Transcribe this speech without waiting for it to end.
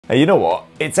Hey, you know what?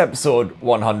 It's episode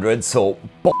 100, so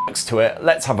bollocks to it.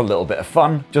 Let's have a little bit of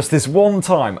fun. Just this one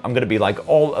time, I'm going to be like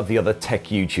all of the other tech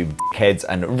YouTube kids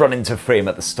and run into frame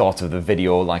at the start of the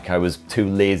video like I was too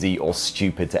lazy or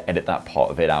stupid to edit that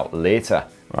part of it out later.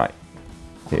 Right,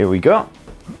 here we go.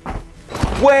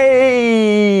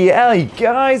 Way! Hey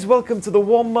guys, welcome to the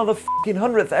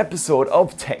 100th episode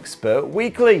of Tech Spurt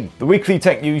Weekly. The weekly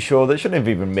tech news show that shouldn't have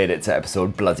even made it to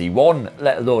episode bloody 1,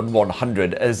 let alone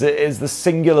 100, as it is the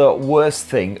singular worst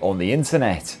thing on the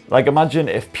internet. Like, imagine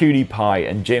if PewDiePie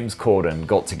and James Corden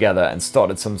got together and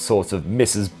started some sort of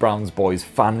Mrs. Brown's Boys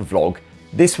fan vlog.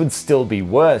 This would still be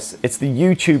worse. It's the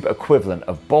YouTube equivalent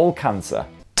of ball cancer.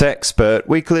 Tech Spurt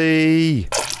Weekly.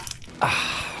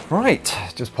 Right,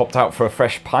 just popped out for a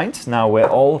fresh pint. Now we're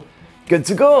all good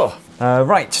to go.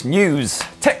 Right, news,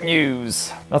 tech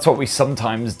news. That's what we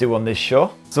sometimes do on this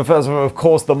show. So first of all, of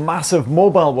course, the massive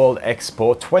Mobile World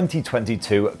Expo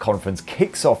 2022 conference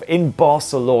kicks off in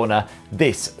Barcelona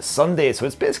this Sunday. So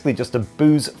it's basically just a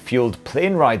booze-fueled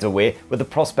plane ride away with the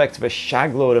prospect of a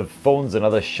shagload of phones and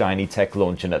other shiny tech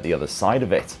launching at the other side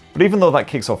of it. But even though that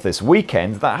kicks off this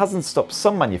weekend, that hasn't stopped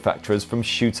some manufacturers from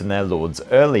shooting their loads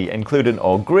early, including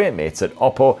our great mates at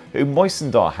Oppo, who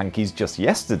moistened our hankies just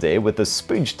yesterday with the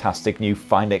spooge-tastic new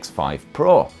Find X5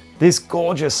 Pro. This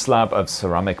gorgeous slab of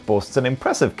ceramic boasts an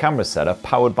impressive camera setup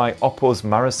powered by Oppo's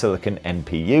Marasilicon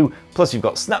NPU, plus you've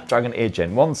got Snapdragon 8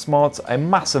 Gen 1 smarts, a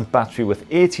massive battery with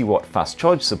 80-watt fast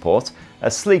charge support,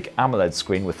 a sleek AMOLED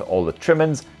screen with all the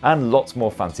trimmings, and lots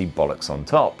more fancy bollocks on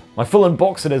top. My full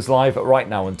unboxing is live right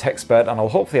now on TechSpurt, and I'll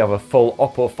hopefully have a full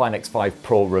Oppo Find X5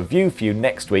 Pro review for you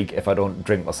next week if I don't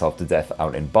drink myself to death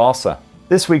out in Barca.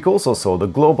 This week also saw the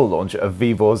global launch of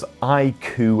Vivo's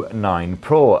IQOO 9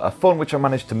 Pro, a phone which I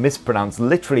managed to mispronounce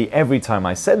literally every time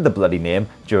I said the bloody name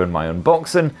during my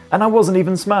unboxing, and I wasn't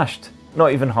even smashed.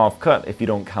 Not even half cut if you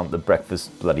don't count the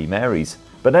breakfast Bloody Marys.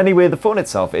 But anyway, the phone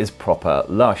itself is proper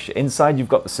lush. Inside you've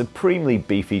got the supremely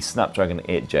beefy Snapdragon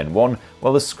 8 Gen 1,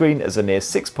 while the screen is a near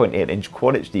 6.8-inch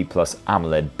Quad HD Plus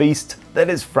AMOLED beast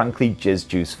that is frankly jizz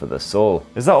juice for the soul.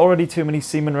 Is that already too many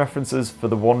semen references for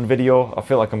the one video? I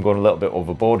feel like I'm going a little bit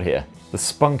overboard here. The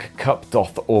spunk cup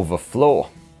doth overflow.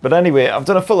 But anyway, I've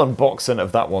done a full unboxing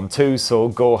of that one too, so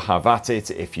go have at it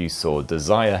if you so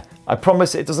desire. I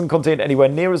promise it doesn't contain anywhere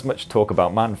near as much talk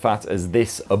about man fat as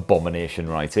this abomination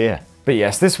right here. But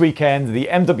yes, this weekend, the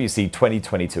MWC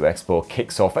 2022 Expo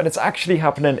kicks off, and it's actually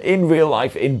happening in real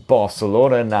life in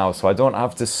Barcelona now, so I don't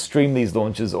have to stream these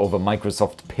launches over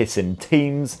Microsoft pissing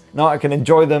Teams. Now I can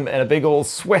enjoy them in a big old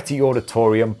sweaty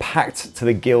auditorium packed to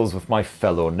the gills with my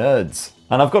fellow nerds.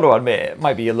 And I've got to admit, it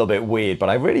might be a little bit weird, but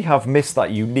I really have missed that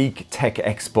unique Tech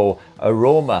Expo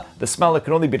aroma. The smell that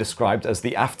can only be described as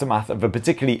the aftermath of a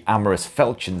particularly amorous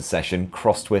felching session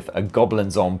crossed with a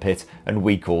goblin's armpit and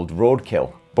week-old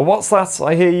roadkill. But what's that,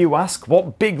 I hear you ask?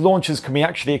 What big launches can we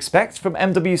actually expect from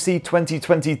MWC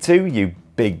 2022, you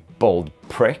big bald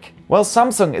prick? Well,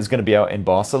 Samsung is going to be out in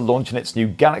Barca launching its new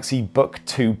Galaxy Book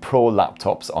 2 Pro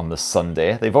laptops on the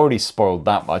Sunday. They've already spoiled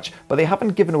that much, but they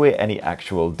haven't given away any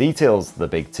actual details, the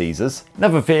big teasers.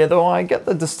 Never fear though, I get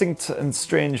the distinct and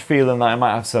strange feeling that I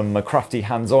might have some crafty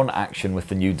hands-on action with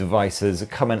the new devices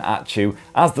coming at you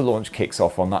as the launch kicks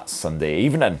off on that Sunday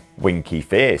evening. Winky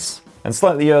face. And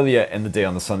slightly earlier in the day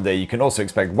on the Sunday, you can also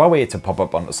expect Huawei to pop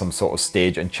up onto some sort of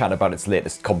stage and chat about its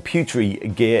latest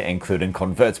computery gear, including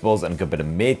convertibles and a good bit of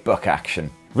Matebook action.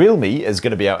 Realme is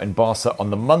going to be out in Barca on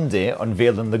the Monday,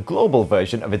 unveiling the global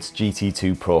version of its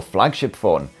GT2 Pro flagship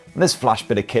phone. And this flash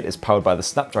bit of kit is powered by the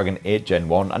Snapdragon 8 Gen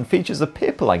 1 and features a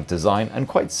paper-like design and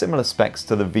quite similar specs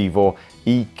to the Vivo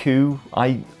IQOO.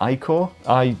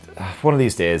 One of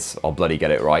these days I'll bloody get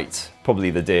it right.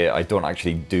 Probably the day I don't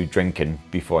actually do drinking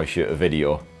before I shoot a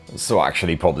video. So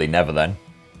actually probably never then.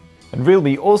 And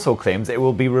Realme also claims it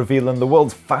will be revealing the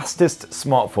world's fastest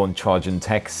smartphone charging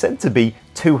tech, said to be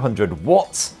 200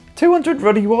 watts. 200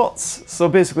 ruddy watts! So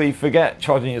basically forget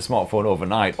charging your smartphone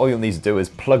overnight. All you'll need to do is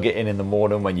plug it in the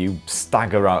morning when you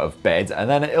stagger out of bed, and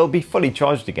then it'll be fully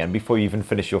charged again before you even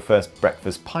finish your first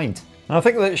breakfast pint. And I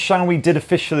think that Xiaomi did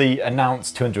officially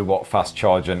announce 200 watt fast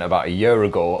charging about a year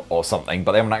ago or something,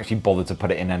 but they haven't actually bothered to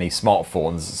put it in any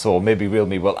smartphones, so maybe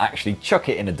Realme will actually chuck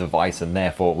it in a device and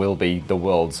therefore it will be the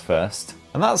world's first.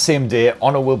 And that same day,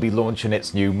 Honor will be launching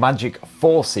its new Magic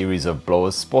 4 series of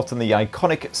blowers, sporting the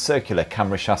iconic circular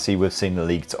camera chassis we've seen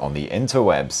leaked on the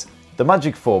interwebs. The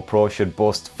Magic 4 Pro should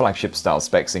boast flagship style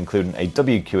specs including a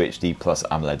WQHD Plus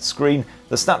AMOLED screen,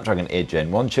 the Snapdragon 8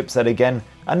 Gen 1 chipset again,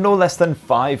 and no less than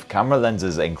 5 camera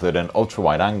lenses, including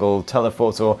ultra-wide angle,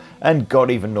 telephoto, and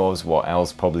God even knows what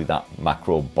else, probably that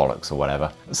macro bollocks or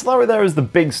whatever. So that right there is the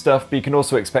big stuff, but you can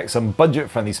also expect some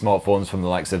budget-friendly smartphones from the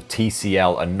likes of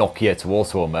TCL and Nokia to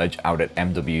also emerge out at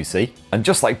MWC. And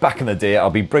just like back in the day, I'll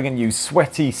be bringing you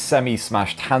sweaty,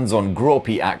 semi-smashed, hands-on,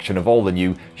 gropey action of all the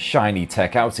new shiny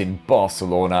tech out in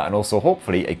Barcelona, and also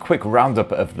hopefully a quick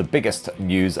roundup of the biggest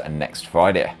news next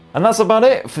Friday. And that's about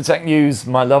it for tech news,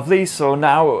 my lovely. So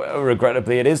now,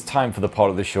 regrettably, it is time for the part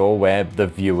of the show where the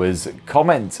viewers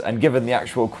comment. And given the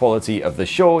actual quality of the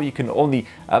show, you can only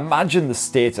imagine the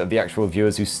state of the actual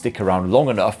viewers who stick around long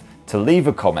enough to leave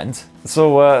a comment.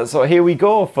 So here we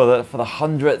go for the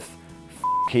 100th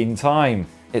fucking time.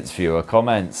 It's viewer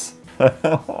comments.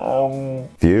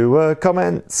 Viewer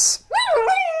comments.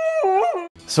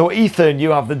 So Ethan, you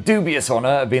have the dubious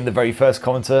honour of being the very first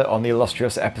commenter on the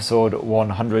illustrious episode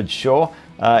 100 show.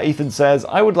 Ethan says,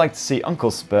 I would like to see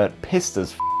Uncle Spurt pissed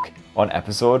as f*** on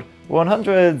episode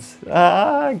 100.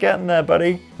 Getting there,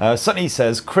 buddy. Sunny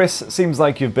says, Chris, seems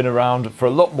like you've been around for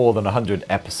a lot more than 100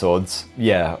 episodes.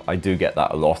 Yeah, I do get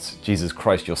that a lot. Jesus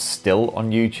Christ, you're still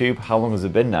on YouTube? How long has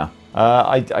it been now?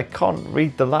 I can't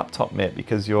read the laptop, mate,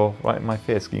 because you're right in my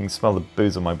face. You can smell the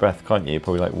booze on my breath, can't you? You're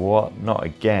probably like, what? Not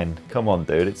again. Come on,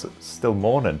 dude. It's still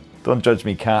morning. Don't judge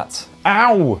me, cat.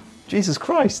 Ow! Jesus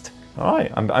Christ. All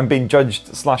right, I'm being judged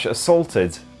 /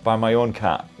 assaulted by my own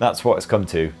cat. That's what it's come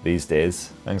to these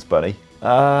days. Thanks, buddy.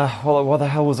 Well, what the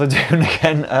hell was I doing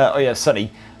again? Oh yeah,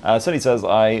 Sunny. Sunny says,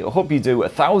 I hope you do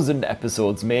 1,000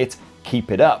 episodes, mate.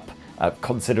 Keep it up.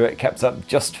 Consider it kept up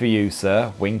just for you,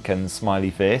 sir. Wink and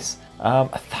smiley face.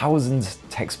 1,000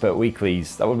 TechSpurt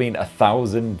weeklies. That would mean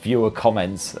 1,000 viewer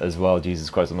comments as well. Jesus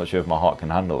Christ, I'm not sure if my heart can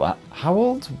handle that. How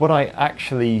old would I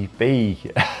actually be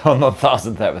on the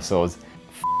 1,000th episode?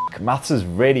 Maths is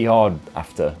really hard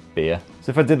after beer.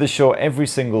 So if I did the show every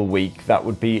single week, that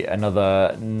would be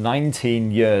another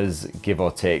 19 years, give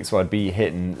or take. So I'd be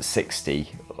hitting 60.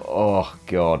 Oh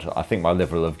God, I think my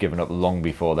liver will have given up long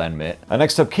before then, mate. And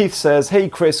next up, Keith says, hey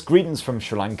Chris, greetings from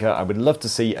Sri Lanka. I would love to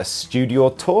see a studio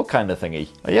tour kind of thingy.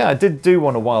 Yeah, I did do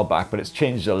one a while back, but it's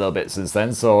changed a little bit since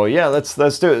then. So yeah, let's do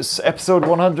it. It's episode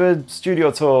 100,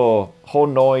 studio tour.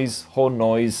 Horn noise, horn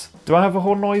noise. Do I have a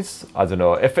horn noise? I don't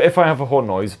know. If I have a horn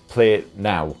noise, play it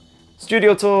now.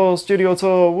 Studio tour,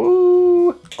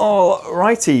 woo!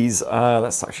 Alrighties,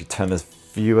 let's actually turn this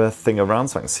viewer thing around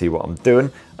so I can see what I'm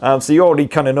doing. So you already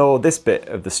kind of know this bit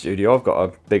of the studio. I've got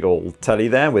a big old telly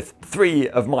there with 3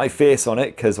 of my face on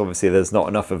it, because obviously there's not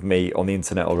enough of me on the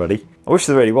internet already. I wish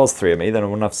there really was 3 of me, then I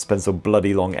wouldn't have to spend so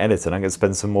bloody long editing. I could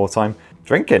spend some more time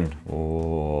drinking.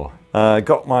 Oh.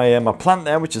 Got my plant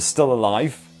there, which is still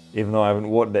alive, even though I haven't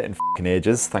watered it in f***ing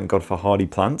ages. Thank God for hardy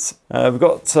plants. We've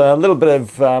got a little bit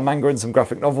of manga and some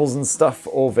graphic novels and stuff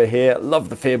over here. Love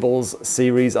the Fables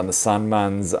series and the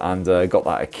Sandmans, and got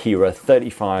that Akira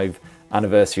 35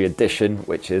 anniversary edition,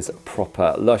 which is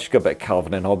proper lush. Got a bit of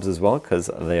Calvin and Hobbes as well, because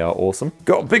they are awesome.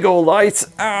 Got a big old light,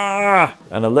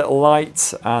 and a little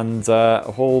light, and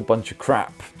a whole bunch of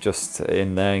crap just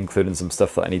in there, including some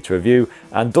stuff that I need to review.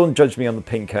 And don't judge me on the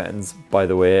pink curtains, by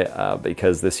the way,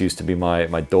 because this used to be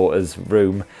my daughter's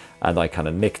room, and I kind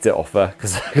of nicked it off her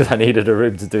because I needed a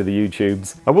room to do the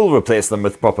YouTubes. I will replace them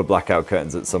with proper blackout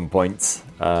curtains at some point.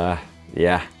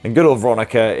 Yeah, and good old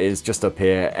Veronica is just up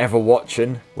here, ever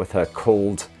watching with her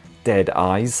cold, dead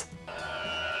eyes.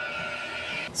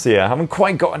 So yeah, I haven't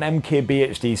quite got an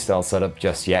MKBHD style setup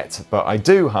just yet, but I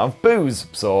do have booze,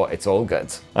 so it's all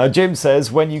good. Jim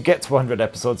says, when you get to 100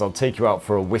 episodes, I'll take you out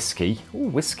for a whiskey. Ooh,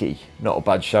 whiskey. Not a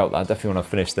bad shout, I definitely want to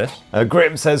finish this.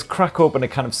 Graham says, crack open a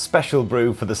kind of special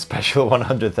brew for the special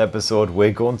 100th episode.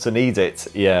 We're going to need it.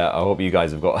 Yeah, I hope you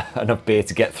guys have got enough beer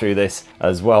to get through this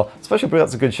as well. Special brew,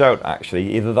 that's a good shout,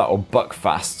 actually. Either that or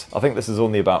Buckfast. I think this is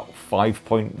only about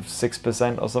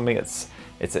 5.6% or something.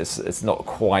 It's not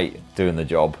quite doing the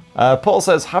job. Paul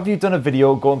says, have you done a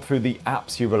video going through the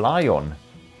apps you rely on?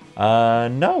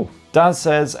 No. Daz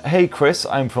says, hey Chris,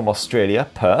 I'm from Australia,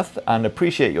 Perth, and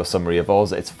appreciate your summary of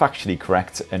Oz. It's factually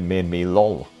correct and made me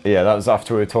lol. Yeah, that was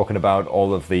after we were talking about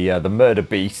all of the murder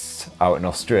beasts out in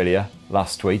Australia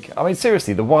last week. I mean,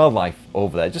 seriously, the wildlife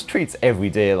over there just treats every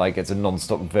day like it's a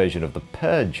non-stop version of The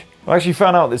Purge. I actually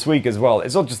found out this week as well,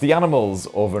 it's not just the animals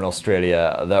over in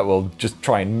Australia that will just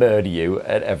try and murder you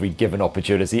at every given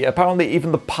opportunity. Apparently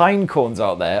even the pine cones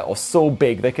out there are so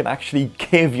big they can actually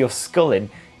cave your skull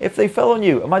in if they fell on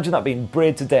you. Imagine that being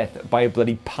brayed to death by a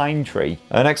bloody pine tree.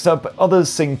 Next up, Others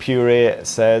Sing Puree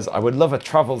says, I would love a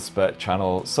travel spurt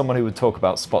channel, someone who would talk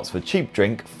about spots for cheap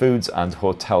drink, foods and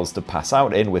hotels to pass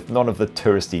out in with none of the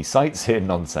touristy sightseeing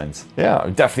nonsense. Yeah,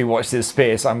 I've definitely watched this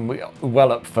space. I'm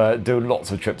well up for doing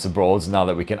lots of trips abroad now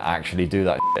that we can actually do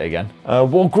that again.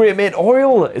 Well, great mate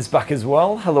Oil is back as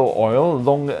well. Hello Oil,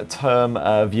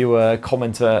 long-term viewer,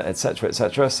 commenter,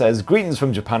 etc, says, greetings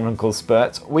from Japan, Uncle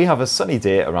Spurt. We have a sunny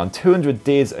day around 200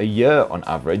 days a year on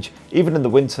average. Even in the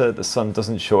winter, the sun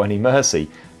doesn't show any mercy.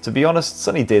 To be honest,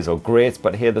 sunny days are great,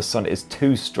 but here the sun is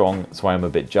too strong, so I'm a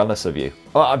bit jealous of you.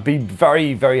 Well, I'd be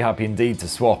very, very happy indeed to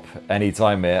swap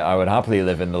anytime, mate. I would happily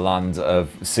live in the land of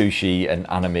sushi and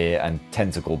anime and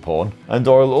tentacle porn. And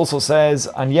Doyle also says,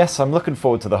 and yes, I'm looking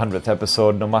forward to the 100th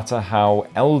episode, no matter how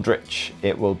eldritch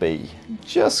it will be.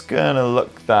 Just gonna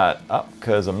look that up,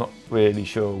 because I'm not really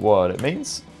sure what it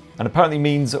means. And apparently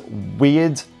means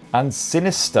weird and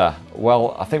sinister.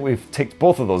 Well, I think we've ticked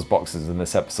both of those boxes in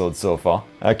this episode so far.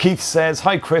 Keith says,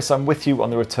 hi Chris, I'm with you on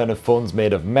the return of phones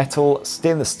made of metal.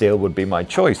 Stainless steel would be my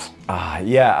choice.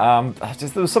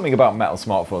 There was something about metal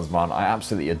smartphones, man. I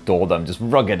absolutely adore them. Just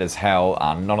rugged as hell,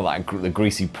 and none of that the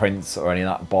greasy prints or any of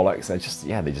that bollocks. They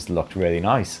just looked really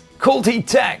nice. Colty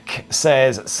Tech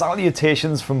says,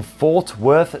 salutations from Fort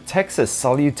Worth, Texas.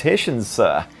 Salutations,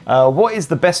 sir. What is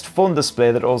the best phone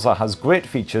display that also has great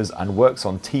features and works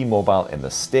on T-Mobile in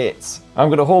the States? I'm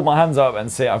going to hold my hands up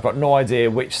and say I've got no idea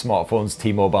which smartphones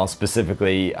T-Mobile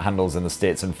specifically handles in the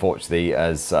States, unfortunately,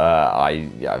 as I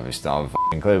just don't have a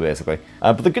f***ing clue, basically.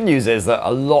 But the good news is that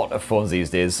a lot of phones these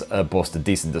days boast a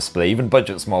decent display. Even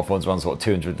budget smartphones around sort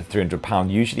of £200 to £300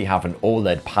 usually have an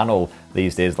OLED panel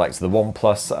these days, like so the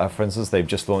OnePlus, for instance. They've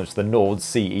just launched the Nord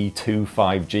CE2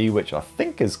 5G, which I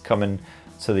think is coming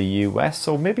to the US,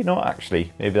 or maybe not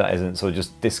actually, maybe that isn't, so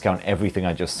just discount everything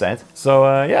I just said.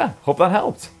 So yeah, hope that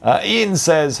helped. Ian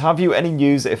says, have you any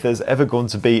news if there's ever going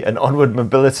to be an Onward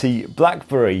Mobility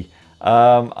BlackBerry?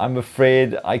 I'm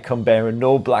afraid I come bearing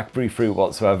no BlackBerry fruit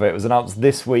whatsoever. It was announced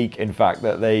this week, in fact,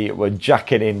 that they were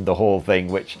jacking in the whole thing,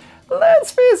 which,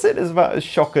 let's face it, is about as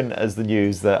shocking as the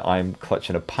news that I'm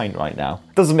clutching a pint right now.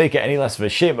 Doesn't make it any less of a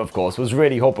shame, of course. Was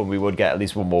really hoping we would get at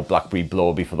least one more BlackBerry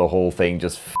blow before the whole thing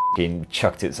just f***ing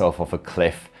chucked itself off a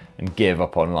cliff and gave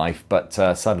up on life, but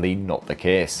sadly not the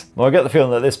case. Well, I get the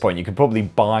feeling that at this point you could probably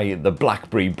buy the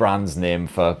BlackBerry brand's name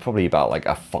for probably about like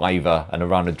a £5 and a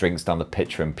round of drinks down the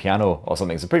pitcher and piano or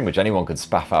something, so pretty much anyone could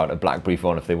spaff out a BlackBerry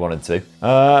phone if they wanted to.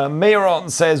 Mayron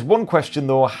says, one question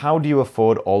though, how do you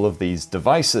afford all of these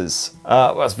devices?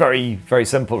 Well, it's very, very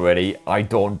simple really. I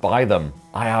don't buy them.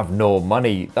 I have no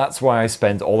money. That's why I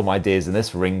spend all of my days in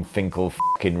this ring-finkel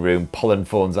f***ing room pulling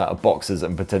phones out of boxes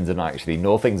and pretending I actually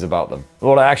know things about them.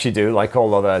 What I actually do, like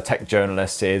all other tech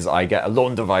journalists, is I get a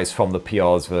loan device from the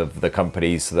PRs of the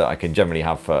companies so that I can generally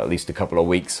have for at least a couple of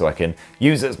weeks, so I can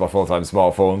use it as my full-time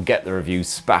smartphone, get the reviews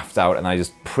spaffed out, and I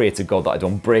just pray to God that I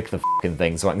don't break the f***ing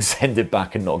thing so I can send it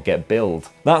back and not get billed.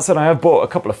 That said, I have bought a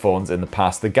couple of phones in the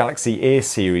past. The Galaxy A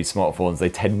series smartphones, they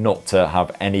tend not to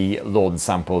have any loan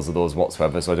samples of those whatsoever,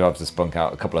 so I do have to spunk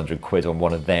out a couple £100 on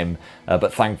one of them,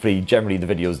 but thankfully generally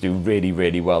the videos do really,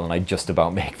 really well and I just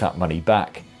about make that money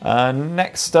back.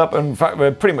 Next up, in fact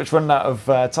we're pretty much running out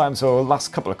of time, so last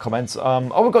couple of comments.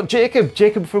 Oh, we've got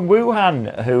Jacob from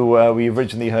Wuhan, who we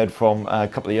originally heard from a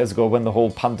couple of years ago when the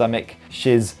whole pandemic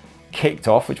shiz kicked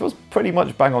off, which was pretty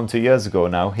much bang on 2 years ago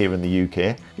now here in the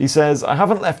UK. He says, I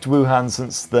haven't left Wuhan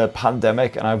since the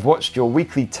pandemic and I've watched your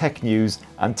weekly tech news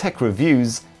and tech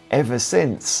reviews ever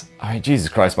since. I mean, Jesus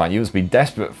Christ, man, you must be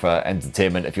desperate for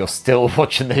entertainment if you're still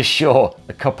watching this show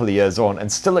a couple of years on and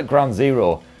still at ground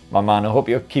zero. My man, I hope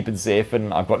you're keeping safe,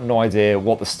 and I've got no idea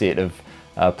what the state of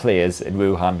players in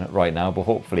Wuhan right now, but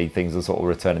hopefully things are sort of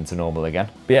returning to normal again.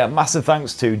 But yeah, massive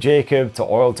thanks to Jacob, to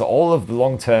Oil, to all of the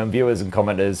long-term viewers and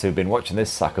commenters who've been watching this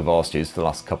sack of arse juice for the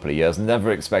last couple of years.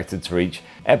 Never expected to reach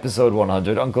episode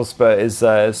 100. Uncle Spurt is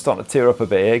starting to tear up a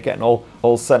bit here, getting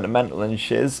all sentimental and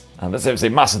shiz. But seriously,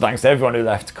 massive thanks to everyone who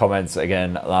left comments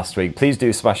again last week. Please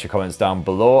do smash your comments down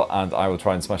below, and I will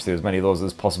try and smash through as many of those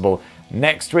as possible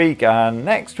next week. And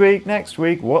next week,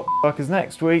 what the fuck is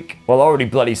next week? Well, I already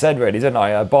bloody said really, didn't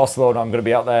I? Barcelona, I'm going to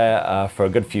be out there for a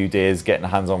good few days, getting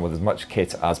hands on with as much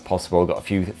kit as possible. Got a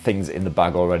few things in the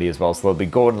bag already as well, so they'll be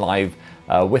going live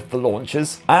with the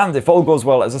launches. And if all goes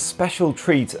well, as a special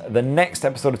treat, the next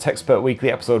episode of TechSpurt Weekly,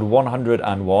 episode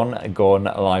 101, going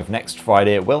live next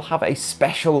Friday, will have a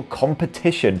special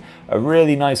competition, a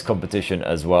really nice competition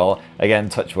as well. Again,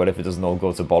 touch wood if it doesn't all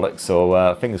go to bollocks,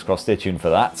 so fingers crossed, stay tuned for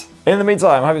that. In the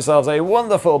meantime, have yourselves a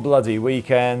wonderful bloody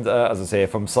weekend. As I say,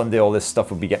 from Sunday, all this stuff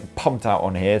will be getting pumped out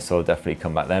on here, so definitely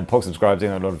come back then. Poke subscribe,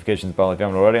 ding that notifications bell if you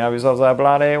haven't already. Have yourselves a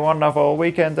bloody wonderful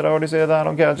weekend. Did I already say that? I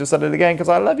don't care, I just said it again because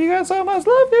I love you guys so much.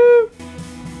 Love you!